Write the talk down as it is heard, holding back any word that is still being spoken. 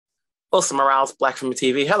Wilson Morales, Black from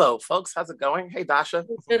TV. Hello, folks. How's it going? Hey, Dasha.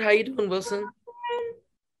 Good. How you doing, Wilson?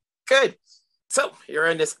 Good. So you're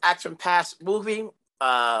in this action-packed movie.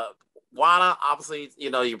 Uh, Juana, obviously,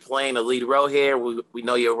 you're playing the lead role here. We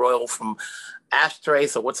know you're royal from Ashtray.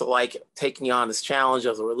 So what's it like taking on this challenge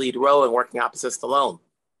as a lead role and working opposite Stallone?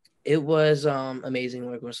 It was amazing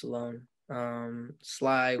working with Stallone.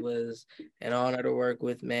 Sly was an honor to work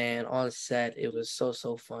with, man. On set, it was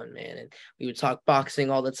so fun, man. And we would talk boxing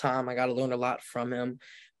all the time. I got to learn a lot from him,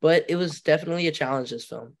 but it was definitely a challenge. This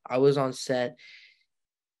film, I was on set,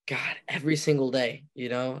 God, every single day,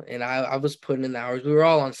 and I was putting in the hours. We were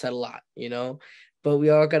all on set a lot, but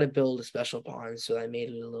we all got to build a special bond. So that made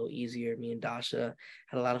it a little easier. Me and Dasha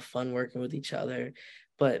had a lot of fun working with each other.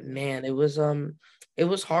 But man, it was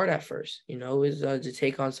hard at first, it was to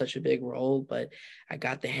take on such a big role, but I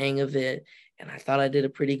got the hang of it and I thought I did a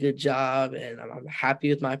pretty good job and I'm happy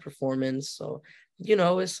with my performance. So,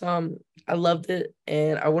 it's I loved it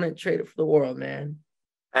and I wouldn't trade it for the world, man.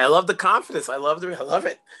 I love the confidence. I love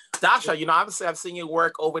it. Dasha, obviously I've seen you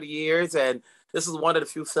work over the years, and this is one of the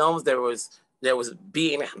few films that was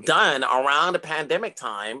being done around the pandemic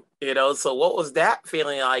time. So what was that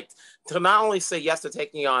feeling like to not only say yes to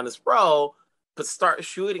taking on this role, but start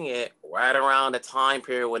shooting it right around the time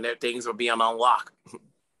period when things were being unlocked?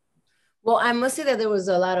 Well, I must say that there was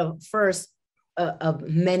a lot of first of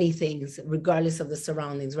many things, regardless of the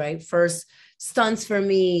surroundings, right? First, stunts for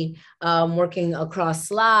me, working across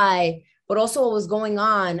Sly, but also what was going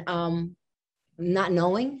on, not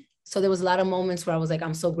knowing. So there was a lot of moments where I was like,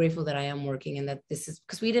 I'm so grateful that I am working and that this is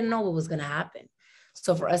because we didn't know what was going to happen.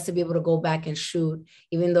 So for us to be able to go back and shoot,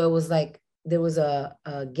 even though it was like there was a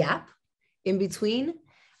gap in between,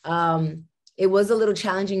 it was a little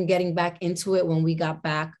challenging getting back into it when we got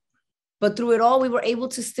back. But through it all, we were able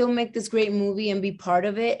to still make this great movie and be part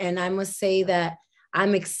of it. And I must say that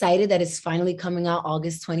I'm excited that it's finally coming out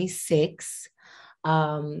August 26th,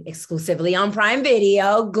 exclusively on Prime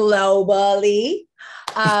Video globally.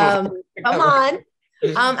 Come on.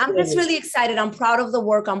 I'm just really excited. I'm proud of the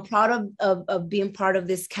work. I'm proud of being part of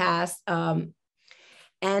this cast.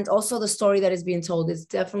 And also the story that is being told is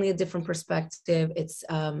definitely a different perspective. It's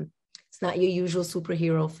not your usual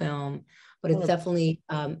superhero film, but it's definitely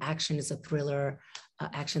action. It's a thriller,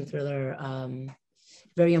 action thriller,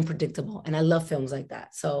 very unpredictable. And I love films like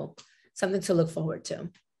that. So something to look forward to.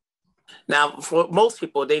 Now, for most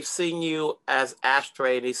people, they've seen you as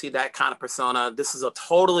Ashtray. They see that kind of persona. This is a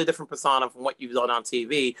totally different persona from what you've done on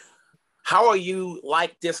TV. How are you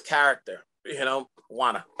like this character?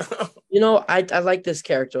 Juana. I like this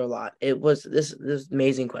character a lot. It was this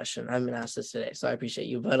amazing question. I haven't been asked this today, so I appreciate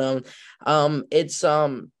you. But it's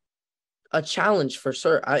a challenge for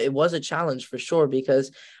sure. It was a challenge for sure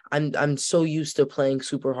because I'm so used to playing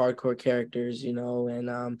super hardcore characters,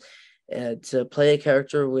 and to play a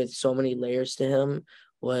character with so many layers to him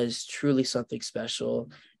was truly something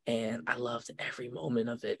special. And I loved every moment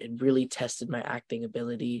of it. It really tested my acting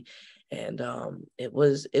ability. And it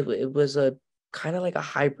was a kind of like a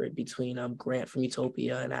hybrid between Grant from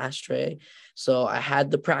Utopia and Ashtray. So I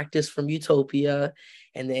had the practice from Utopia,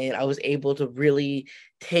 and then I was able to really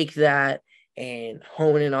take that and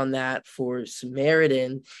hone in on that for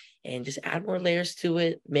Samaritan and just add more layers to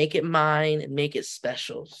it, make it mine and make it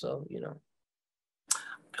special. So,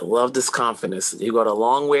 I love this confidence. You got a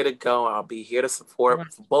long way to go. I'll be here to support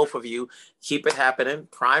both of you. Keep it happening.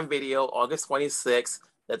 Prime Video, August 26th.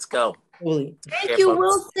 Let's go. Fully. Thank you,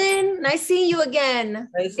 Wilson. Nice seeing you again.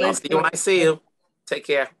 I'll see you when I see you. Take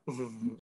care.